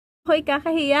Hoy,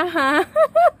 kakahiya ha.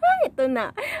 Ito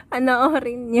na.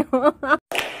 Panoorin nyo.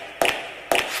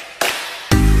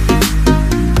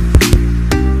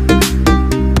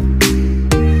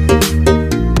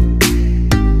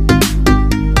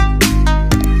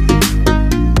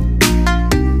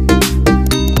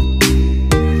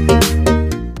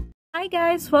 Hi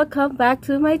guys, welcome back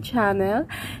to my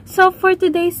channel. So for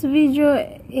today's video,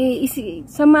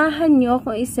 samahan nyo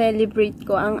kung i-celebrate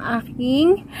ko ang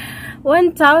aking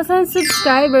 1,000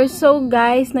 subscribers. So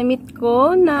guys, na-meet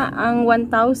ko na ang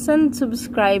 1,000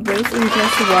 subscribers in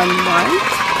just 1 month.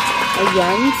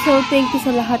 Ayan. So thank you sa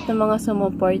lahat ng mga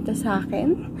sumuporta sa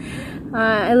akin.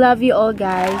 I love you all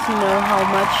guys. You know how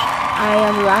much I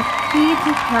am lucky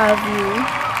to have you.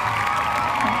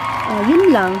 Yun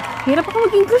lang. Hirap ako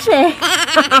mag-English eh.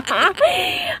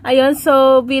 Ayun,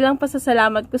 so bilang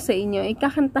pasasalamat ko sa inyo,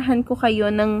 ikakantahan ko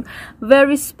kayo ng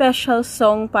very special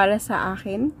song para sa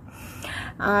akin.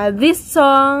 This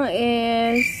song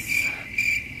is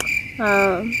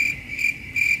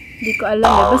di ko alam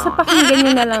eh. Basta pakinggan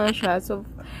nyo na lang siya. So,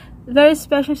 very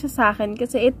special siya sa akin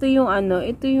kasi ito yung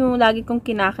ito yung lagi kong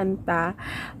kinakanta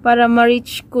para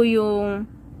ma-reach ko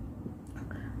yung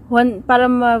para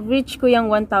ma-reach ko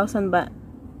yung 1,000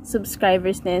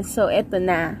 subscribers na yun. So, eto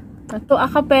na. Ito,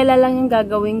 acapella lang yung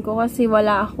gagawin ko kasi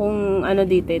wala akong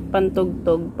dito,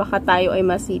 pantugtog. Baka tayo ay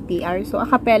ma-CPR. So,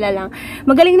 acapella lang.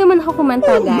 Magaling naman ako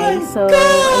kumanta, guys. So,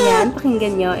 ayan,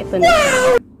 pakinggan nyo. Ito na.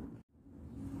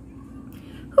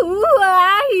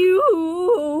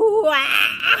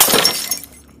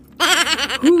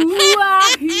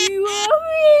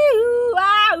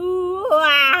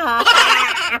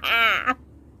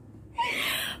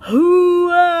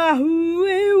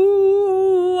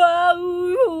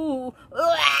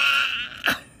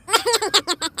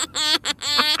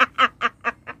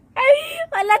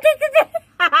 Wala tito.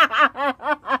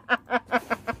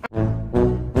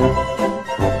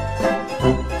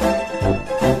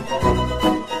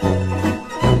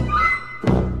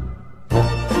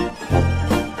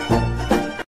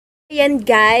 Ayan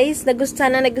guys,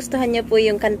 nagustuhan niyo po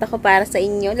yung kanta ko para sa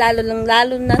inyo, lalo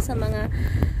na sa mga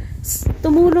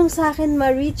tumulong sa akin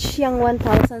ma-reach yung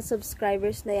 1,000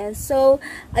 subscribers na yan. So,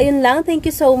 ayun lang. Thank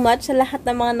you so much sa lahat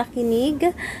ng mga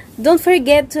nakinig. Don't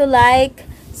forget to like,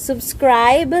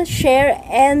 subscribe, share,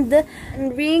 and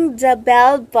ring the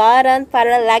bell button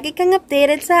para lagi kang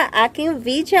updated sa aking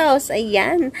videos.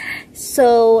 Ayan.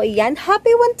 So, ayan.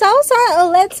 Happy 1,000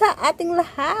 ulit sa ating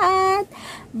lahat.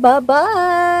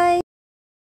 Bye-bye!